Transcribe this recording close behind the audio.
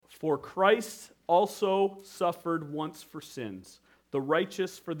For Christ also suffered once for sins, the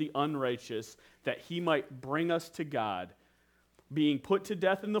righteous for the unrighteous, that he might bring us to God, being put to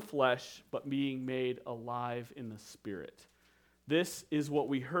death in the flesh, but being made alive in the Spirit. This is what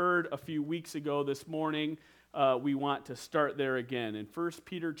we heard a few weeks ago. This morning, we want to start there again. In 1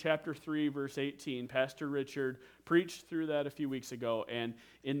 Peter chapter 3, verse 18, Pastor Richard preached through that a few weeks ago, and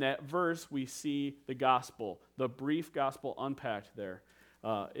in that verse, we see the gospel, the brief gospel unpacked there.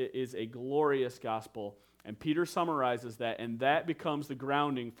 It is a glorious gospel, and Peter summarizes that, and that becomes the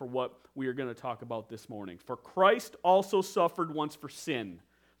grounding for what we are going to talk about this morning. For Christ also suffered once for sin,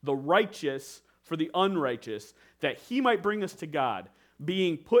 the righteous for the unrighteous, that he might bring us to God,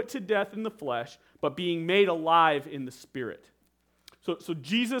 being put to death in the flesh, but being made alive in the Spirit. So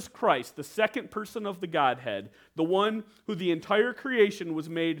Jesus Christ, the second person of the Godhead, the one who the entire creation was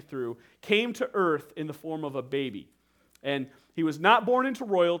made through, came to earth in the form of a baby. And he was not born into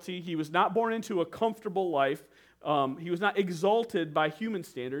royalty. He was not born into a comfortable life. He was not exalted by human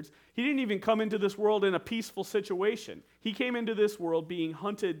standards. He didn't even come into this world in a peaceful situation. He came into this world being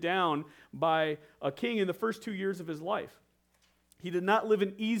hunted down by a king in the first 2 years of his life. He did not live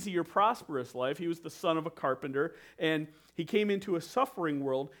an easy or prosperous life. He was the son of a carpenter, and he came into a suffering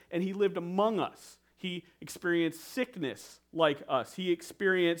world, and he lived among us. He experienced sickness like us. He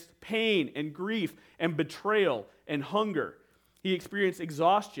experienced pain and grief and betrayal and hunger. He experienced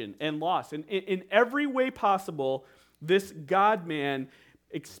exhaustion and loss. And in every way possible, this God-man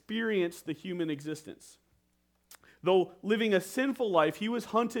experienced the human existence. Though living a sinful life, he was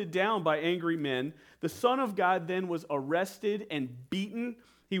hunted down by angry men. The Son of God then was arrested and beaten.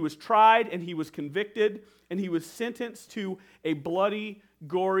 He was tried and he was convicted, and he was sentenced to a bloody,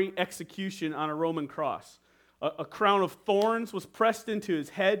 gory execution on a Roman cross. A crown of thorns was pressed into his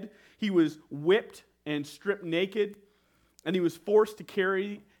head. He was whipped and stripped naked, and he was forced to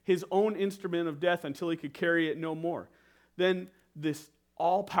carry his own instrument of death until he could carry it no more. Then this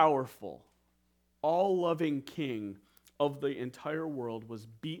all-powerful, all-loving king of the entire world was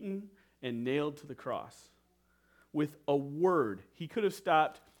beaten and nailed to the cross. With a word, he could have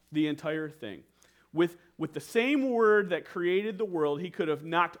stopped the entire thing. With the same word that created the world, he could have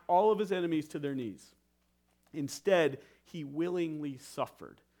knocked all of his enemies to their knees. Instead, he willingly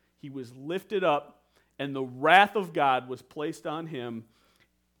suffered. He was lifted up, and the wrath of God was placed on him.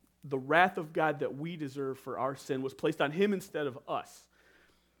 The wrath of God that we deserve for our sin was placed on him instead of us.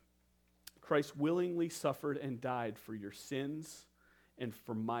 Christ willingly suffered and died for your sins and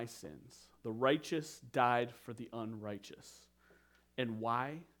for my sins. The righteous died for the unrighteous. And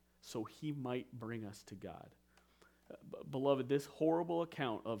why? So he might bring us to God. Beloved, this horrible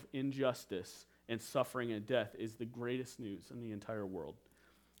account of injustice and suffering and death is the greatest news in the entire world.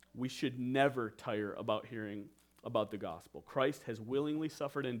 We should never tire about hearing about the gospel. Christ has willingly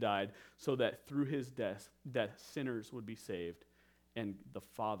suffered and died so that through his death, that sinners would be saved and the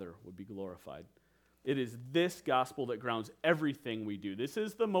Father would be glorified. It is this gospel that grounds everything we do. This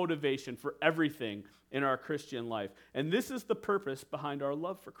is the motivation for everything in our Christian life. And this is the purpose behind our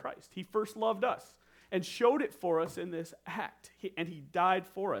love for Christ. He first loved us and showed it for us in this act. And he died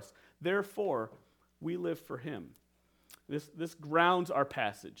for us. Therefore, we live for him. This grounds our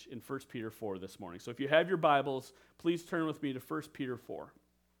passage in 1 Peter 4 this morning. So if you have your Bibles, please turn with me to 1 Peter 4.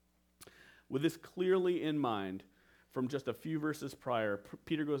 With this clearly in mind, from just a few verses prior,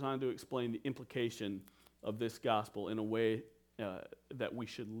 Peter goes on to explain the implication of this gospel in a way that we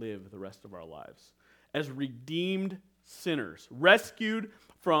should live the rest of our lives. As redeemed sinners, rescued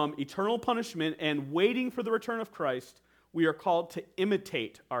from eternal punishment and waiting for the return of Christ, we are called to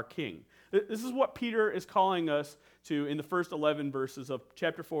imitate our King. This is what Peter is calling us to in the first 11 verses of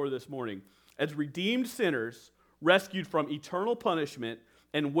chapter 4 this morning. As redeemed sinners, rescued from eternal punishment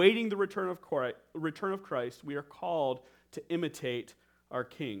and waiting the return of Christ, we are called to imitate our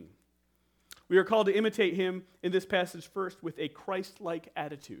King. We are called to imitate him in this passage first with a Christ-like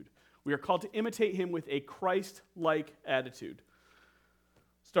attitude. We are called to imitate him with a Christ-like attitude.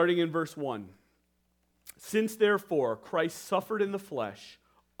 Starting in verse 1. Since therefore Christ suffered in the flesh,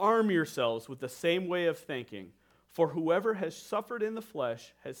 arm yourselves with the same way of thinking, for whoever has suffered in the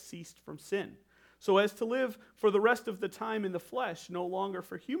flesh has ceased from sin, so as to live for the rest of the time in the flesh, no longer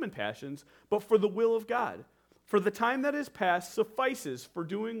for human passions, but for the will of God. For the time that is past suffices for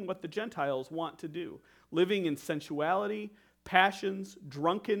doing what the Gentiles want to do, living in sensuality, passions,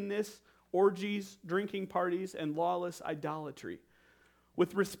 drunkenness, orgies, drinking parties, and lawless idolatry.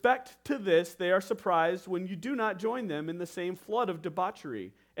 With respect to this, they are surprised when you do not join them in the same flood of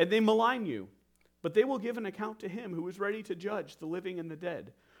debauchery, and they malign you. But they will give an account to him who is ready to judge the living and the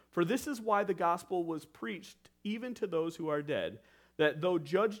dead. For this is why the gospel was preached even to those who are dead, that though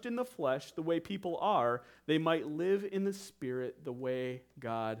judged in the flesh the way people are, they might live in the Spirit the way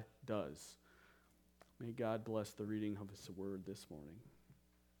God does. May God bless the reading of his word this morning.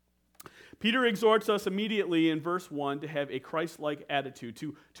 Peter exhorts us immediately in verse 1 to have a Christ-like attitude,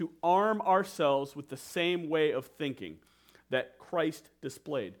 to arm ourselves with the same way of thinking that Christ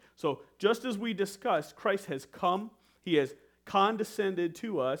displayed. So just as we discussed, Christ has come, he has condescended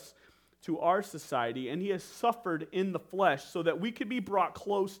to us, to our society, and he has suffered in the flesh so that we could be brought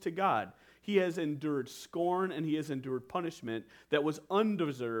close to God. He has endured scorn and he has endured punishment that was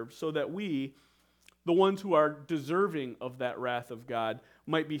undeserved so that we, the ones who are deserving of that wrath of God,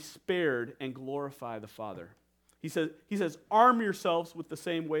 might be spared and glorify the Father. He says, arm yourselves with the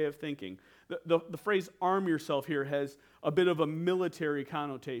same way of thinking. The phrase arm yourself here has a bit of a military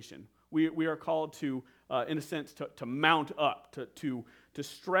connotation. We are called to, in a sense, to mount up, to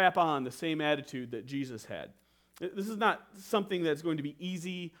strap on the same attitude that Jesus had. This is not something that's going to be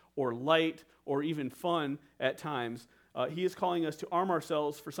easy or light or even fun at times. He is calling us to arm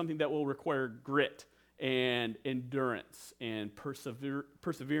ourselves for something that will require grit and endurance and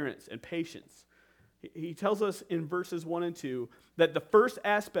perseverance and patience. He tells us in verses 1 and 2 that the first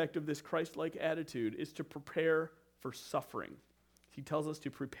aspect of this Christ-like attitude is to prepare for suffering. He tells us to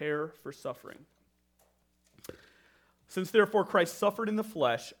prepare for suffering. Since therefore Christ suffered in the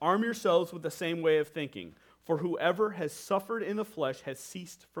flesh, arm yourselves with the same way of thinking. For whoever has suffered in the flesh has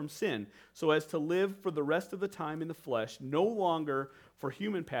ceased from sin, so as to live for the rest of the time in the flesh, no longer for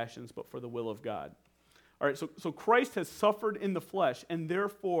human passions, but for the will of God. All right, so Christ has suffered in the flesh, and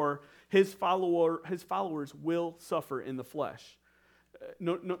therefore his followers will suffer in the flesh.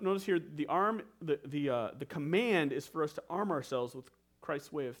 Notice here, the command is for us to arm ourselves with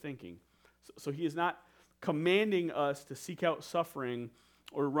Christ's way of thinking. So he is not commanding us to seek out suffering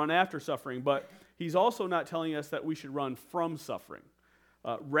or run after suffering, but he's also not telling us that we should run from suffering.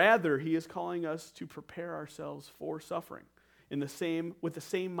 Rather, he is calling us to prepare ourselves for suffering with the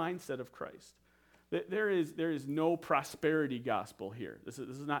same mindset of Christ. There is no prosperity gospel here. This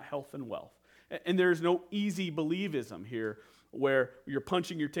is not health and wealth. And there's no easy believism here where you're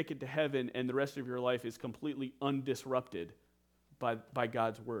punching your ticket to heaven and the rest of your life is completely undisrupted by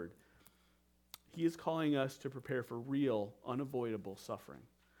God's word. He is calling us to prepare for real, unavoidable suffering.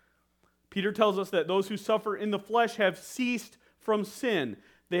 Peter tells us that those who suffer in the flesh have ceased from sin.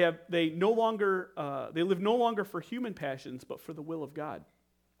 They live no longer for human passions, but for the will of God.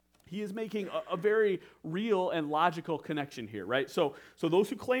 He is making a very real and logical connection here, right? So those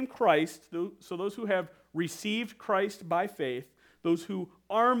who claim Christ, those who have received Christ by faith, those who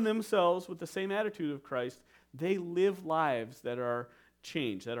arm themselves with the same attitude of Christ, they live lives that are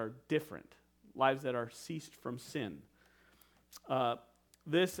changed, that are different, lives that are ceased from sin.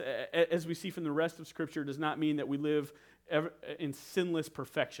 This, as we see from the rest of Scripture, does not mean that we live in sinless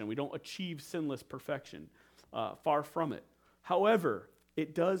perfection. We don't achieve sinless perfection. Far from it. However,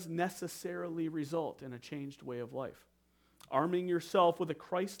 it does necessarily result in a changed way of life. Arming yourself with a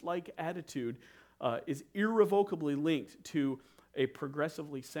Christ-like attitude is irrevocably linked to a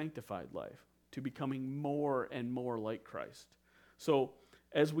progressively sanctified life, to becoming more and more like Christ. So,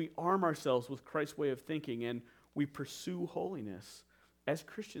 as we arm ourselves with Christ's way of thinking and we pursue holiness, as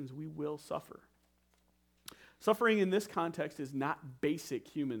Christians, we will suffer. Suffering in this context is not basic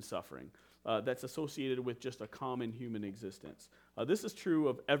human suffering that's associated with just a common human existence. This is true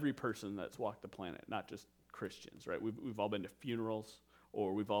of every person that's walked the planet, not just Christians, right? We've all been to funerals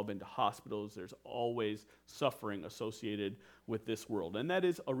or we've all been to hospitals. There's always suffering associated with this world. And that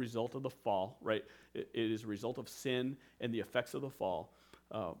is a result of the fall, right? It is a result of sin and the effects of the fall.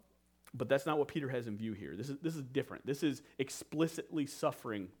 But that's not what Peter has in view here. This is different. This is explicitly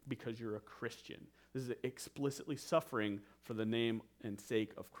suffering because you're a Christian. This is explicitly suffering for the name and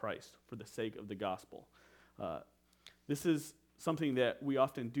sake of Christ, for the sake of the gospel. This is something that we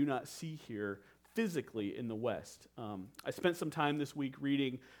often do not see here physically in the West. I spent some time this week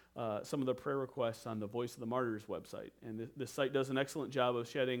reading some of the prayer requests on the Voice of the Martyrs website, and this site does an excellent job of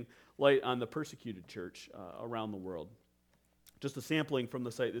shedding light on the persecuted church around the world. Just a sampling from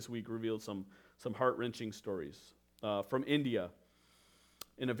the site this week revealed some heart-wrenching stories. From India,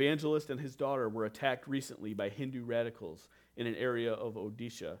 an evangelist and his daughter were attacked recently by Hindu radicals in an area of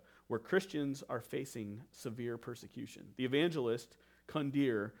Odisha where Christians are facing severe persecution. The evangelist,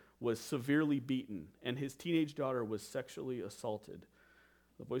 Kundir, was severely beaten, and his teenage daughter was sexually assaulted.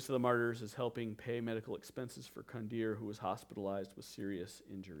 The Voice of the Martyrs is helping pay medical expenses for Kundir, who was hospitalized with serious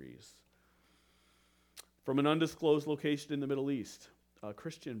injuries. From an undisclosed location in the Middle East, a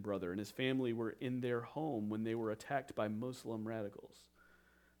Christian brother and his family were in their home when they were attacked by Muslim radicals.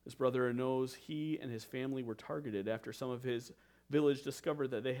 This brother knows he and his family were targeted after some of his village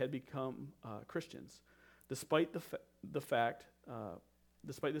discovered that they had become Christians. Despite this fact,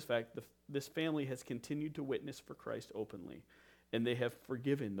 this family has continued to witness for Christ openly, and they have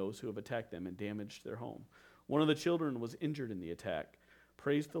forgiven those who have attacked them and damaged their home. One of the children was injured in the attack.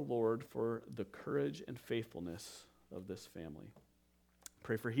 Praise the Lord for the courage and faithfulness of this family.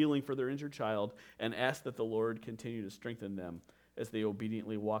 Pray for healing for their injured child and ask that the Lord continue to strengthen them as they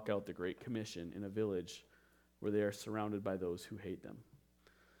obediently walk out the Great Commission in a village where they are surrounded by those who hate them.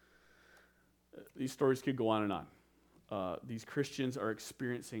 These stories could go on and on. These Christians are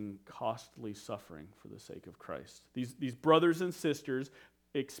experiencing costly suffering for the sake of Christ. These brothers and sisters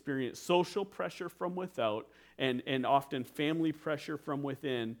experience social pressure from without and often family pressure from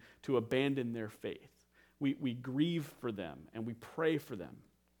within to abandon their faith. We grieve for them and we pray for them.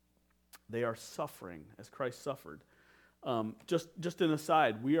 They are suffering as Christ suffered. Just an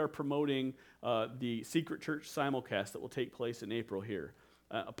aside, we are promoting the Secret Church simulcast that will take place in April here.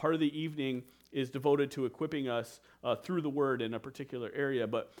 A part of the evening is devoted to equipping us through the Word in a particular area,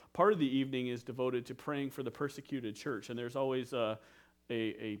 but part of the evening is devoted to praying for the persecuted church, and there's always a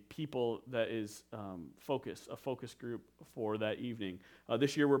people that is a focus group for that evening.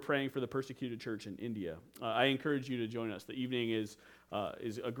 This year we're praying for the persecuted church in India. I encourage you to join us. The evening is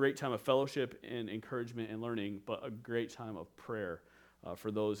a great time of fellowship and encouragement and learning, but a great time of prayer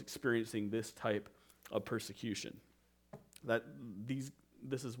for those experiencing this type of persecution.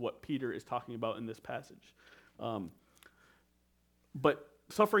 This is what Peter is talking about in this passage. But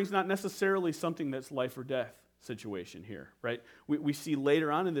suffering is not necessarily something that's life or death situation here, right? We see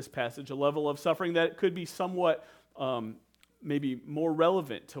later on in this passage a level of suffering that could be somewhat maybe more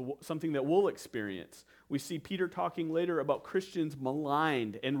relevant to something that we'll experience. We see Peter talking later about Christians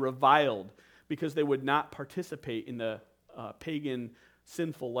maligned and reviled because they would not participate in the pagan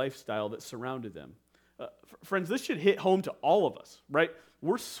sinful lifestyle that surrounded them. Friends, this should hit home to all of us, right?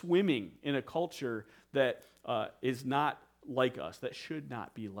 We're swimming in a culture that is not like us, that should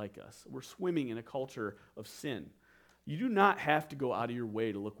not be like us. We're swimming in a culture of sin. You do not have to go out of your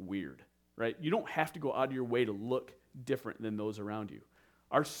way to look weird, right? You don't have to go out of your way to look different than those around you.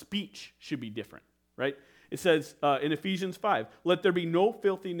 Our speech should be different, right? It says in Ephesians 5, "Let there be no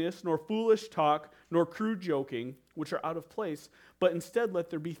filthiness, nor foolish talk, nor crude joking, which are out of place, but instead let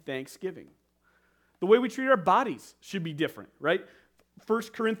there be thanksgiving." The way we treat our bodies should be different, right?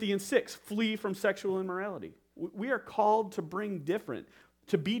 1 Corinthians 6, "Flee from sexual immorality." We are called to be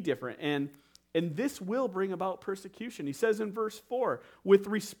different, and this will bring about persecution. He says in verse 4, "With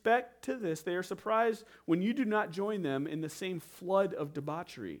respect to this, they are surprised when you do not join them in the same flood of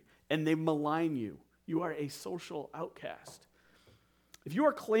debauchery, and they malign you. You are a social outcast." If you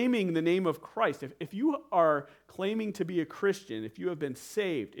are claiming the name of Christ, if you are claiming to be a Christian, if you have been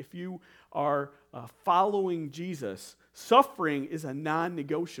saved, if you are following Jesus, suffering is a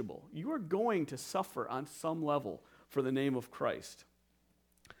non-negotiable. You are going to suffer on some level for the name of Christ.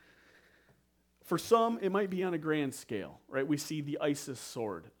 For some, it might be on a grand scale, right? We see the ISIS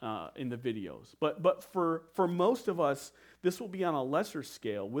sword in the videos. But for most of us, this will be on a lesser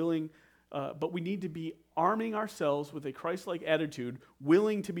scale, but we need to be arming ourselves with a Christ-like attitude,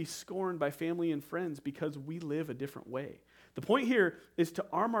 willing to be scorned by family and friends because we live a different way. The point here is to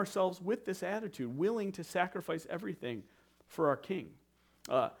arm ourselves with this attitude, willing to sacrifice everything for our King.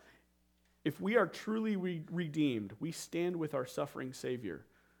 If we are truly redeemed, we stand with our suffering Savior,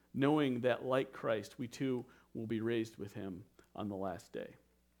 knowing that like Christ, we too will be raised with him on the last day.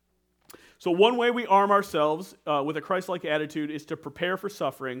 So one way we arm ourselves with a Christ-like attitude is to prepare for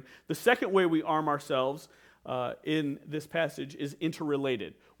suffering. The second way we arm ourselves in this passage is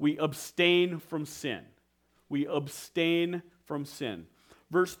interrelated. We abstain from sin. We abstain from sin.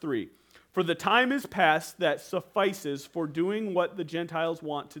 Verse 3, "For the time is past that suffices for doing what the Gentiles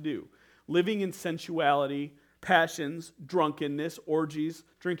want to do, living in sensuality, passions, drunkenness, orgies,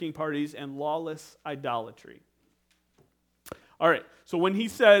 drinking parties, and lawless idolatry." All right, so when he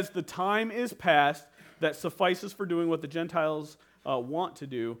says the time is past that suffices for doing what the Gentiles want to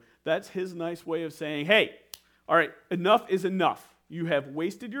do, that's his nice way of saying, hey, all right, enough is enough. You have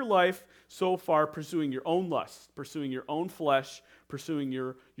wasted your life so far pursuing your own lusts, pursuing your own flesh, pursuing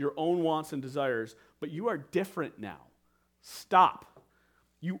your own wants and desires, but you are different now. Stop.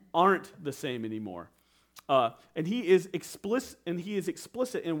 You aren't the same anymore. And he is explicit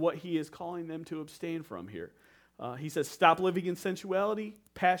in what he is calling them to abstain from here. He says, stop living in sensuality,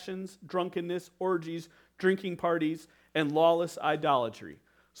 passions, drunkenness, orgies, drinking parties, and lawless idolatry.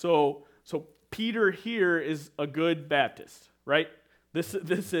 So Peter here is a good Baptist, right? This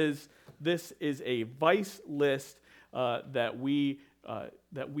is a vice list that we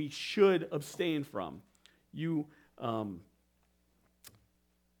should abstain from.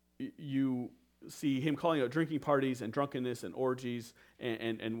 you see him calling out drinking parties and drunkenness and orgies,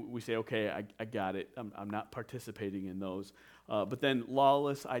 and we say, okay, I got it. I'm not participating in those. But then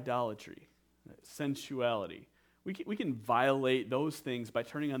lawless idolatry, sensuality. We can violate those things by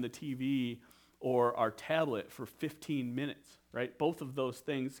turning on the TV or our tablet for 15 minutes, right? Both of those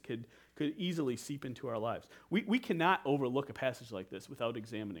things could easily seep into our lives. We cannot overlook a passage like this without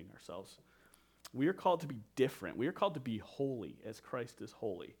examining ourselves. We are called to be different. We are called to be holy as Christ is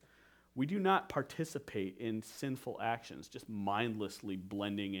holy. We do not participate in sinful actions, just mindlessly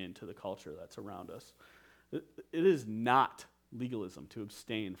blending into the culture that's around us. It is not legalism to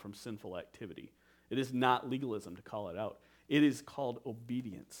abstain from sinful activity. It is not legalism to call it out. It is called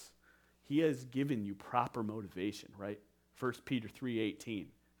obedience. He has given you proper motivation, right? 1 Peter 3:18.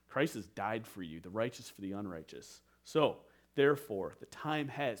 Christ has died for you, the righteous for the unrighteous. So, therefore, the time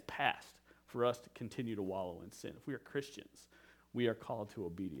has passed for us to continue to wallow in sin. If we are Christians, we are called to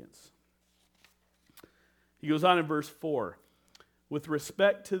obedience. He goes on in verse 4. With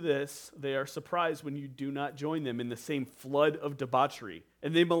respect to this, they are surprised when you do not join them in the same flood of debauchery,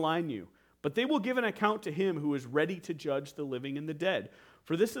 and they malign you. But they will give an account to him who is ready to judge the living and the dead.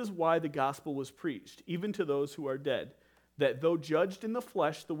 For this is why the gospel was preached, even to those who are dead, that though judged in the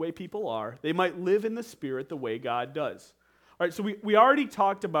flesh the way people are, they might live in the spirit the way God does. All right, so we already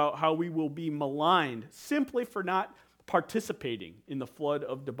talked about how we will be maligned simply for not participating in the flood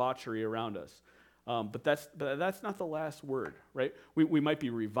of debauchery around us. But that's not the last word, right? We might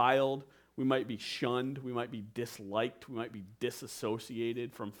be reviled, we might be shunned, we might be disliked, we might be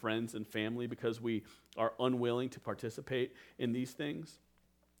disassociated from friends and family because we are unwilling to participate in these things.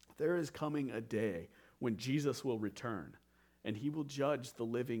 There is coming a day when Jesus will return, and he will judge the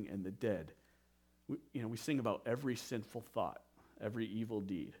living and the dead. We sing about every sinful thought, every evil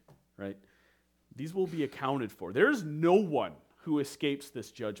deed, right? These will be accounted for. There is no one who escapes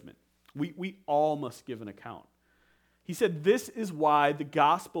this judgment. We all must give an account. He said, this is why the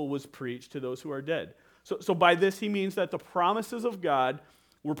gospel was preached to those who are dead. So by this, he means that the promises of God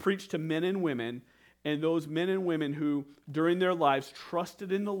were preached to men and women, and those men and women who, during their lives,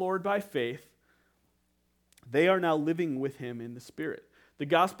 trusted in the Lord by faith, they are now living with him in the Spirit. The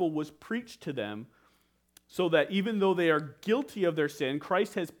gospel was preached to them so that even though they are guilty of their sin,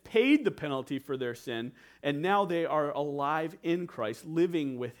 Christ has paid the penalty for their sin, and now they are alive in Christ,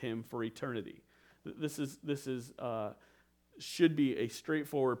 living with him for eternity. This should be a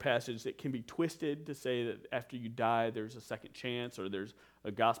straightforward passage that can be twisted to say that after you die, there's a second chance, or there's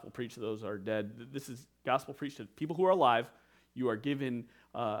a gospel preached to those who are dead. This is gospel preached to people who are alive. You are given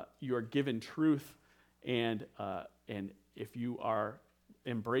truth, and if you are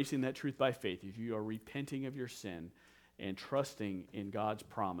embracing that truth by faith, if you are repenting of your sin and trusting in God's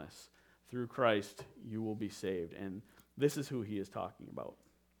promise through Christ, you will be saved. And this is who he is talking about.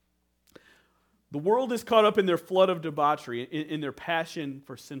 The world is caught up in their flood of debauchery, in their passion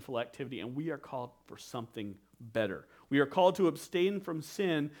for sinful activity, and we are called for something better. We are called to abstain from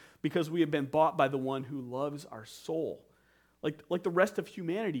sin because we have been bought by the one who loves our soul. Like the rest of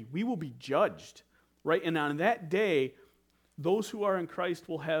humanity, we will be judged, right? And on that day, those who are in Christ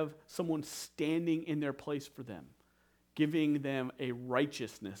will have someone standing in their place for them, giving them a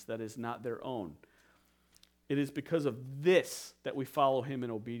righteousness that is not their own. It is because of this that we follow him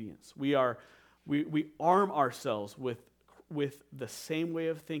in obedience. We arm ourselves with the same way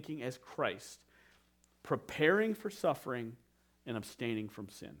of thinking as Christ, preparing for suffering and abstaining from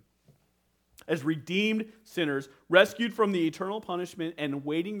sin. As redeemed sinners, rescued from the eternal punishment and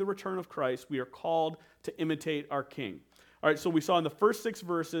awaiting the return of Christ, we are called to imitate our King. All right, so we saw in the first 6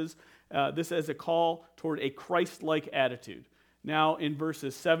 verses, this as a call toward a Christ-like attitude. Now in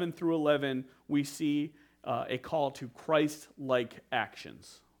verses 7 through 11, we see a call to Christ-like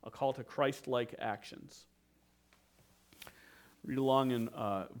actions. A call to Christ-like actions. Read along in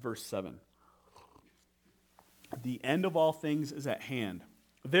verse 7. The end of all things is at hand.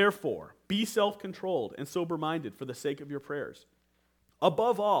 Therefore, be self-controlled and sober-minded for the sake of your prayers.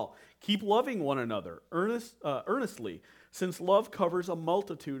 Above all, keep loving one another earnestly, since love covers a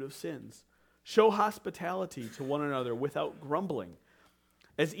multitude of sins. Show hospitality to one another without grumbling.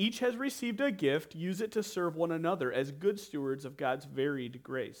 As each has received a gift, use it to serve one another as good stewards of God's varied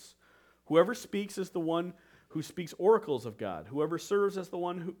grace. Whoever speaks is the one who speaks oracles of God. Whoever serves is the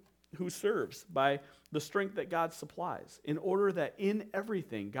one who serves by the strength that God supplies, in order that in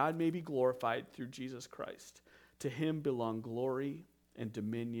everything God may be glorified through Jesus Christ. To him belong glory and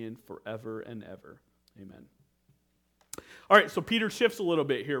dominion forever and ever. Amen. All right, so Peter shifts a little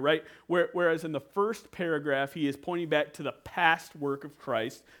bit here, right? Whereas in the first paragraph, he is pointing back to the past work of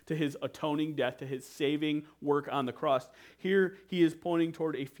Christ, to his atoning death, to his saving work on the cross. Here, he is pointing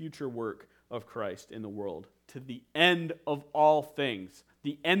toward a future work of Christ in the world, to the end of all things.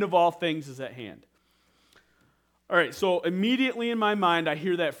 The end of all things is at hand. All right, so immediately in my mind, I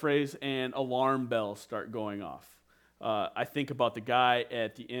hear that phrase and alarm bells start going off. I think about the guy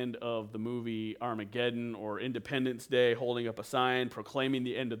at the end of the movie Armageddon or Independence Day holding up a sign proclaiming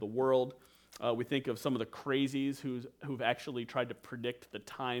the end of the world. We think of some of the crazies who've actually tried to predict the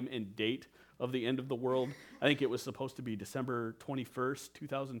time and date of the end of the world. I think it was supposed to be December 21st,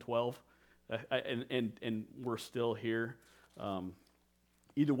 2012, and we're still here.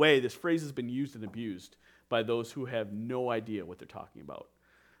 Either way, this phrase has been used and abused by those who have no idea what they're talking about.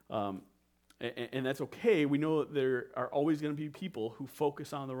 And that's okay. We know that there are always going to be people who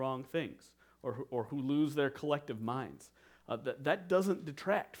focus on the wrong things or who lose their collective minds. That doesn't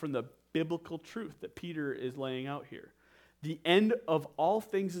detract from the biblical truth that Peter is laying out here. The end of all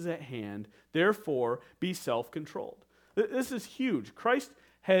things is at hand, therefore be self-controlled. This is huge. Christ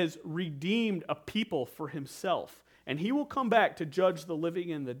has redeemed a people for himself, and he will come back to judge the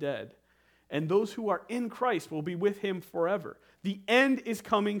living and the dead. And those who are in Christ will be with him forever. The end is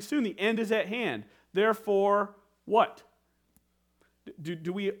coming soon. The end is at hand. Therefore, what?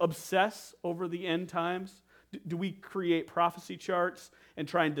 Do we obsess over the end times? Do we create prophecy charts and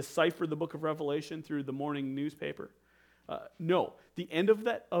try and decipher the book of Revelation through the morning newspaper? No. The end of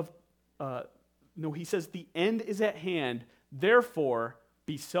that, no, he says the end is at hand. Therefore,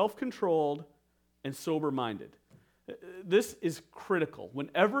 be self-controlled and sober-minded. This is critical.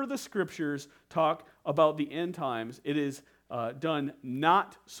 Whenever the scriptures talk about the end times, it is done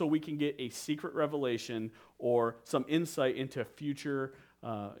not so we can get a secret revelation or some insight into future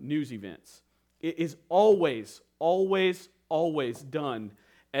news events. It is always, always, always done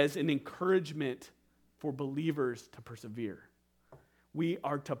as an encouragement for believers to persevere. We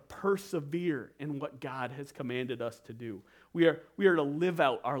are to persevere in what God has commanded us to do. We are to live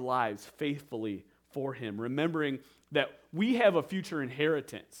out our lives faithfully for him, remembering that we have a future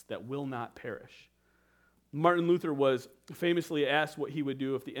inheritance that will not perish. Martin Luther was famously asked what he would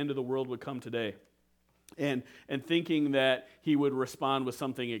do if the end of the world would come today. And thinking that he would respond with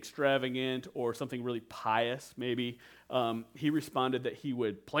something extravagant or something really pious, maybe, he responded that he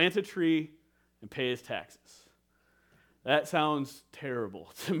would plant a tree and pay his taxes. That sounds terrible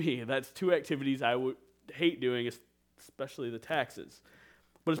to me. That's two activities I would hate doing, especially the taxes.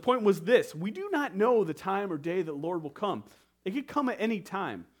 But his point was this: we do not know the time or day that the Lord will come. It could come at any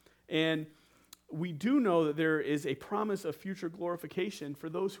time. And we do know that there is a promise of future glorification for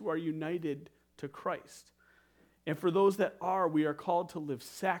those who are united to Christ. And for those that are, we are called to live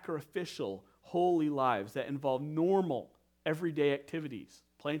sacrificial, holy lives that involve normal, everyday activities,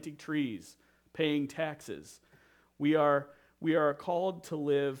 planting trees, paying taxes. We are called to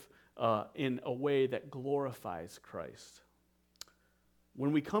live in a way that glorifies Christ.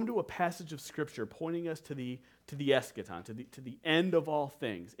 When we come to a passage of Scripture pointing us to the eschaton, to the end of all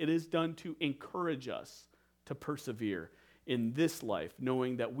things, it is done to encourage us to persevere in this life,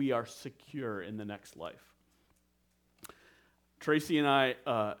 knowing that we are secure in the next life. Tracy and I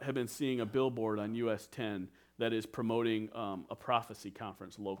have been seeing a billboard on US 10 that is promoting a prophecy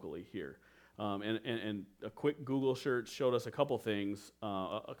conference locally here. And a quick Google search showed us a couple things,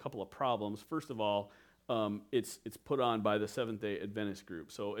 a couple of problems. First of all, it's put on by the Seventh-day Adventist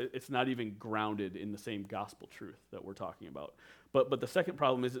group, so it's not even grounded in the same gospel truth that we're talking about. But the second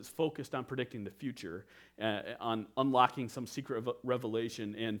problem is it's focused on predicting the future, on unlocking some secret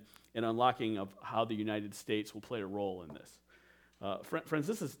revelation and unlocking of how the United States will play a role in this. Friends,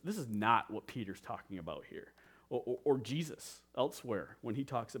 this is not what Peter's talking about here, or Jesus elsewhere when he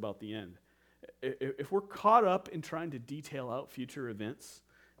talks about the end. If we're caught up in trying to detail out future events,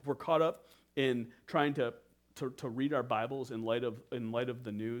 if we're caught up in trying to read our Bibles in light of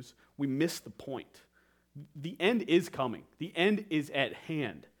the news, we miss the point. The end is coming. The end is at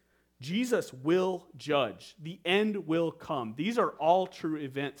hand. Jesus will judge. The end will come. These are all true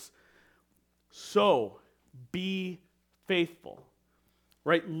events. So be faithful,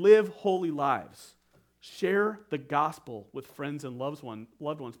 right? Live holy lives. Share the gospel with friends and loved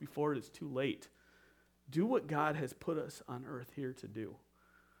ones before it is too late. Do what God has put us on earth here to do.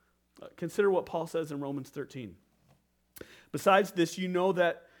 Consider what Paul says in Romans 13. Besides this, you know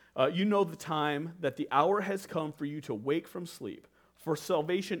the time that the hour has come for you to wake from sleep. For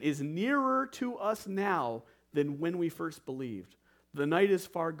salvation is nearer to us now than when we first believed. The night is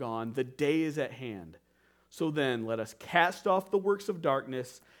far gone, the day is at hand. So then, let us cast off the works of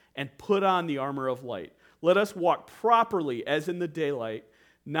darkness and put on the armor of light. Let us walk properly as in the daylight,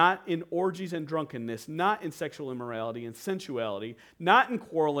 not in orgies and drunkenness, not in sexual immorality and sensuality, not in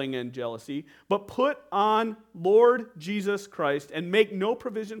quarreling and jealousy, but put on Lord Jesus Christ and make no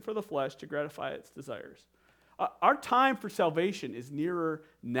provision for the flesh to gratify its desires. Our time for salvation is nearer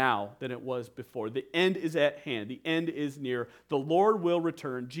now than it was before. The end is at hand. The end is near. The Lord will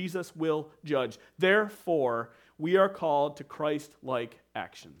return. Jesus will judge. Therefore, we are called to Christ-like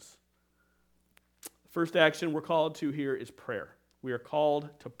actions. The first action we're called to here is prayer. We are called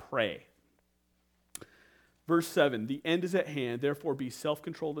to pray. Verse 7, the end is at hand, therefore be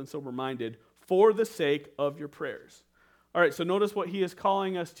self-controlled and sober-minded for the sake of your prayers. All right, so notice what he is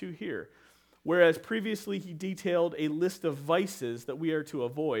calling us to here. Whereas previously he detailed a list of vices that we are to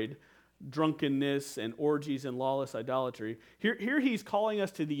avoid, drunkenness and orgies and lawless idolatry, here he's calling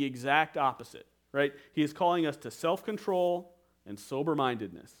us to the exact opposite, right? He is calling us to self-control and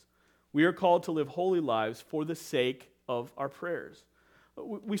sober-mindedness. We are called to live holy lives for the sake of our prayers.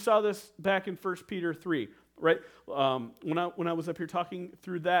 We saw this back in 1 Peter 3, right? When I was up here talking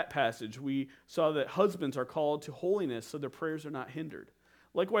through that passage, we saw that husbands are called to holiness so their prayers are not hindered.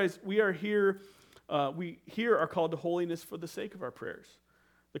 Likewise, we are here are called to holiness for the sake of our prayers.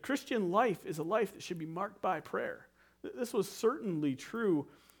 The Christian life is a life that should be marked by prayer. This was certainly true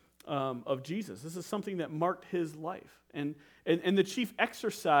of Jesus. This is something that marked his life. And the chief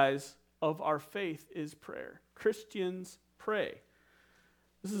exercise of our faith is prayer. Christians pray.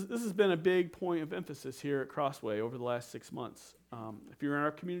 This has been a big point of emphasis here at Crossway over the last 6 months. If you're in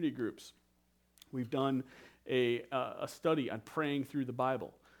our community groups, we've done a study on praying through the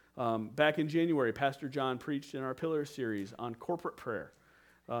Bible. Back in January, Pastor John preached in our Pillar series on corporate prayer,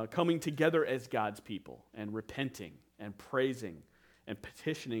 coming together as God's people and repenting and praising and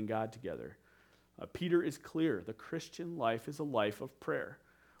petitioning God together. Peter is clear. The Christian life is a life of prayer.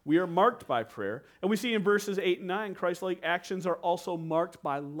 We are marked by prayer. And we see in verses 8 and 9, Christ-like actions are also marked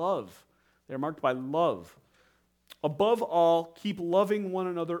by love. They're marked by love. Above all, keep loving one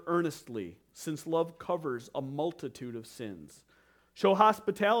another earnestly, since love covers a multitude of sins. Show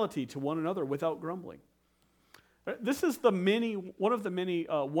hospitality to one another without grumbling. This is one of the many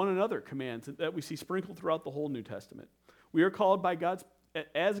one another commands that we see sprinkled throughout the whole New Testament. We are called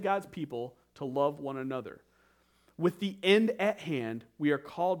as God's people to love one another. With the end at hand, we are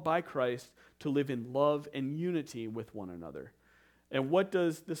called by Christ to live in love and unity with one another. And what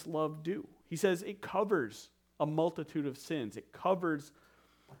does this love do? He says it covers a multitude of sins. It covers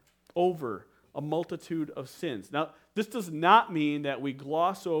over a multitude of sins. Now, this does not mean that we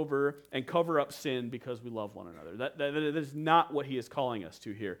gloss over and cover up sin because we love one another. That is not what he is calling us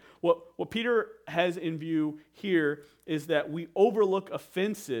to here. What Peter has in view here is that we overlook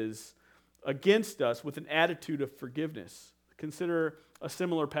offenses against us with an attitude of forgiveness. Consider a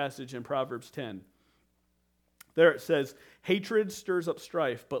similar passage in Proverbs 10. There it says, hatred stirs up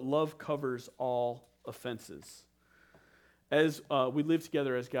strife, but love covers all offenses. As we live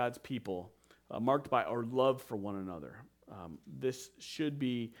together as God's people, marked by our love for one another, this should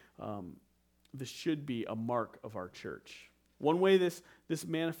be a mark of our church. One way this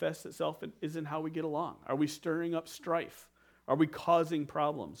manifests itself is in how we get along. Are we stirring up strife? Are we causing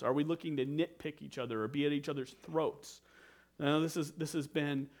problems? Are we looking to nitpick each other or be at each other's throats? Now, this has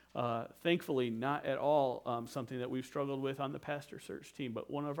been, thankfully, not at all something that we've struggled with on the pastor search team, but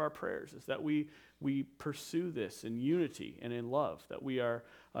one of our prayers is that we pursue this in unity and in love, that we are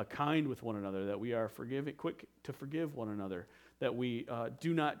kind with one another, that we are quick to forgive one another, that we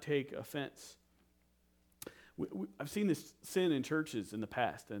do not take offense. I've seen this sin in churches in the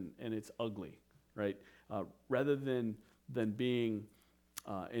past, and it's ugly, right? Rather than being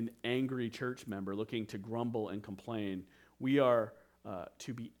an angry church member looking to grumble and complain, we are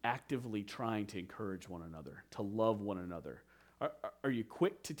to be actively trying to encourage one another, to love one another. Are you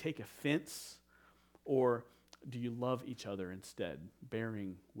quick to take offense, or do you love each other instead,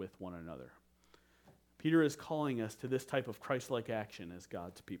 bearing with one another? Peter is calling us to this type of Christ-like action as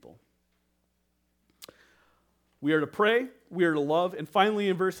God's people. We are to pray, we are to love, and finally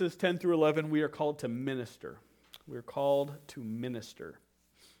in verses 10 through 11, we are called to minister. We are called to minister.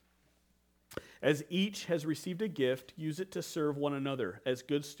 As each has received a gift, use it to serve one another as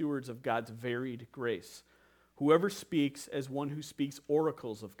good stewards of God's varied grace. Whoever speaks as one who speaks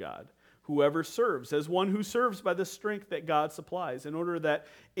oracles of God. Whoever serves as one who serves by the strength that God supplies, in order that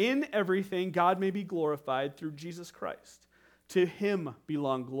in everything God may be glorified through Jesus Christ. To him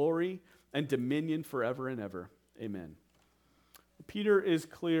belong glory and dominion forever and ever. Amen. Peter is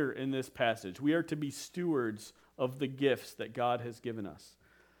clear in this passage. We are to be stewards of the gifts that God has given us.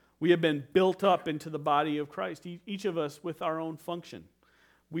 We have been built up into the body of Christ, each of us with our own function.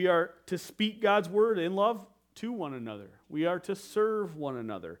 We are to speak God's word in love to one another. We are to serve one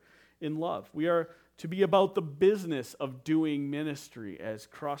another in love. We are to be about the business of doing ministry as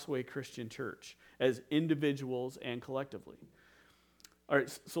Crossway Christian Church, as individuals and collectively. All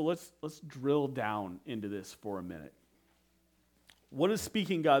right, so let's drill down into this for a minute. What does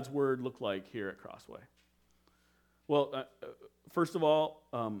speaking God's word look like here at Crossway? Well, first of all,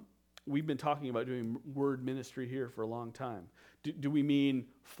 we've been talking about doing word ministry here for a long time. Do we mean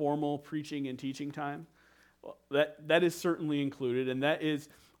formal preaching and teaching time? Well, that is certainly included, and that is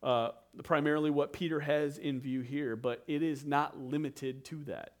primarily what Peter has in view here, but it is not limited to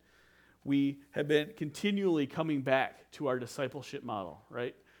that. We have been continually coming back to our discipleship model,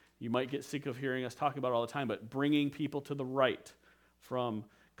 right? You might get sick of hearing us talk about it all the time, but bringing people to the right from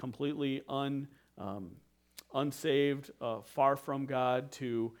completely unsaved, far from God,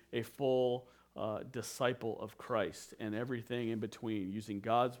 to a full disciple of Christ and everything in between, using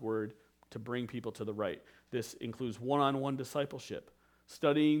God's word to bring people to the right. This includes one-on-one discipleship,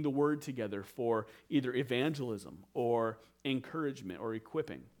 studying the word together for either evangelism or encouragement or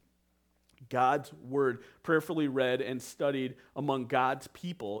equipping. God's word, prayerfully read and studied among God's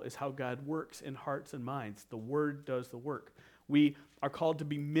people, is how God works in hearts and minds. The word does the work. We are called to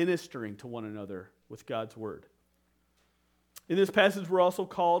be ministering to one another with God's word. In this passage, we're also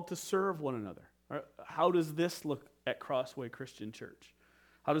called to serve one another. Right? How does this look at Crossway Christian Church?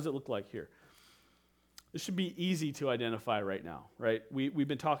 How does it look like here? This should be easy to identify right now, right? We've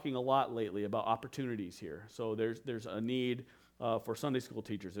been talking a lot lately about opportunities here. So there's a need for Sunday school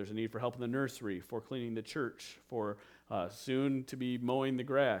teachers. There's a need for help in the nursery, for cleaning the church, for soon to be mowing the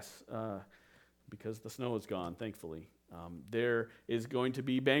grass because the snow is gone, thankfully. There is going to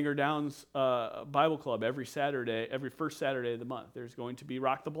be Bangor Downs Bible Club every first Saturday of the month. There's going to be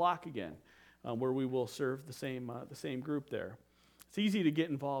Rock the Block again, where we will serve the same group there. It's easy to get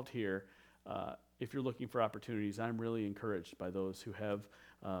involved here if you're looking for opportunities. I'm really encouraged by those who have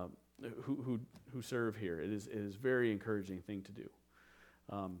who serve here. It is a very encouraging thing to do.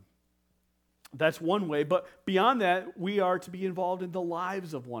 That's one way, but beyond that, we are to be involved in the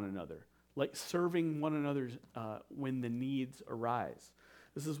lives of one another, like serving one another when the needs arise.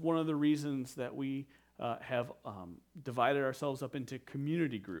 This is one of the reasons that we have divided ourselves up into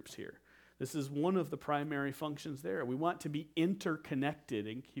community groups here. This is one of the primary functions there. We want to be interconnected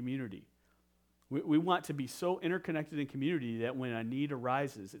in community. We want to be so interconnected in community that when a need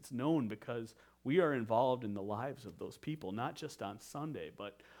arises, it's known because we are involved in the lives of those people, not just on Sunday,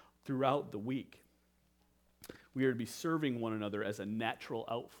 but throughout the week. We are to be serving one another as a natural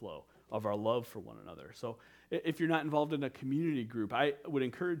outflow of our love for one another. So if you're not involved in a community group, I would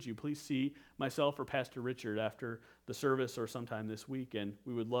encourage you, please see myself or Pastor Richard after the service or sometime this week, and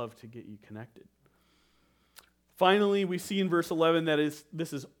we would love to get you connected. Finally, we see in verse 11 that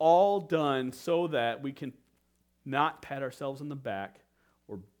this is all done so that we can not pat ourselves on the back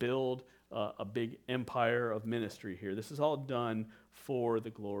or build a big empire of ministry here. This is all done for the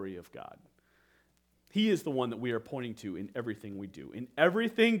glory of God. He is the one that we are pointing to in everything we do. In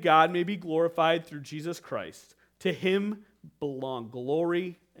everything, God may be glorified through Jesus Christ. To him belong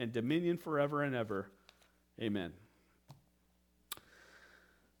glory and dominion forever and ever. Amen.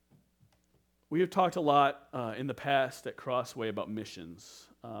 We have talked a lot in the past at Crossway about missions.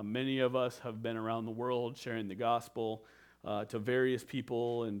 Many of us have been around the world sharing the gospel to various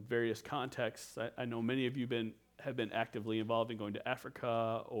people in various contexts. I know many of you have been actively involved in going to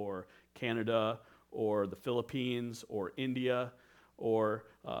Africa or Canada or the Philippines or India or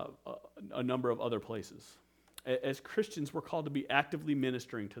a number of other places. As Christians, we're called to be actively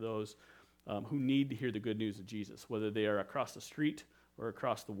ministering to those who need to hear the good news of Jesus, whether they are across the street or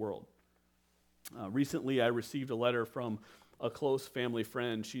across the world. Recently, I received a letter from a close family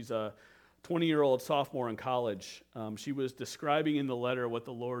friend. She's a 20-year-old sophomore in college. She was describing in the letter what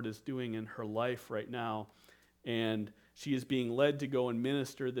the Lord is doing in her life right now, and she is being led to go and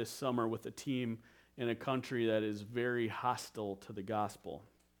minister this summer with a team in a country that is very hostile to the gospel.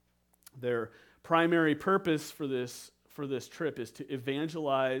 Their primary purpose for this trip is to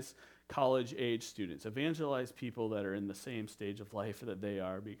evangelize college-age students, evangelize people that are in the same stage of life that they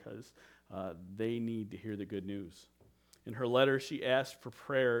are, because they need to hear the good news. In her letter, she asked for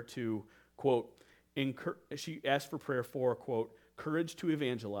prayer to, quote, quote, courage to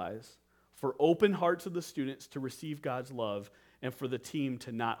evangelize, for open hearts of the students to receive God's love, and for the team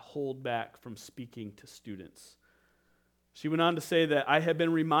to not hold back from speaking to students. She went on to say that I have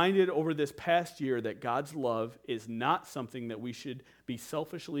been reminded over this past year that God's love is not something that we should be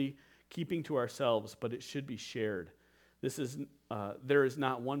selfishly keeping to ourselves, but it should be shared. There is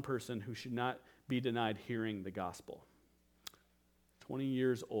not one person who should not be denied hearing the gospel. 20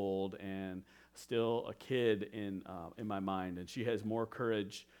 years old and still a kid in my mind, and she has more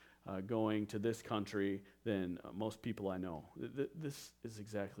courage going to this country than most people I know. This is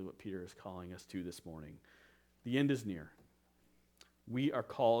exactly what Peter is calling us to this morning. The end is near. We are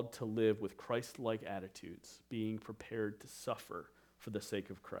called to live with Christ-like attitudes, being prepared to suffer for the sake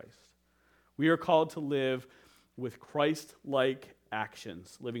of Christ. We are called to live with Christ-like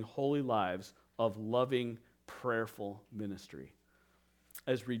actions, living holy lives of loving, prayerful ministry.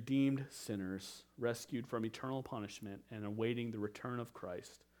 As redeemed sinners, rescued from eternal punishment and awaiting the return of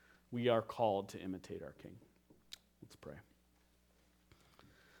Christ, we are called to imitate our King. Let's pray.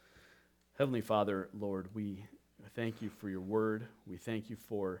 Heavenly Father, Lord, we thank you for your word. We thank you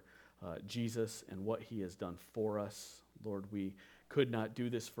for Jesus and what he has done for us. Lord, we could not do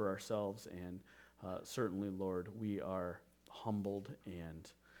this for ourselves, and certainly, Lord, we are humbled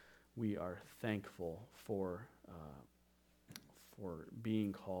and we are thankful for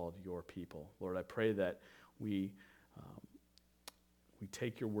being called your people. Lord, I pray that we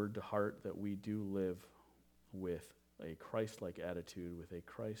take your word to heart, that we do live with a Christ-like attitude, with a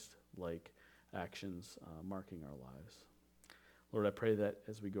Christ-like actions marking our lives. Lord, I pray that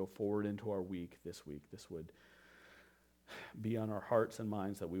as we go forward into our week, this would be on our hearts and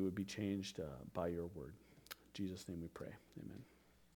minds, that we would be changed by your word. In Jesus' name we pray. Amen.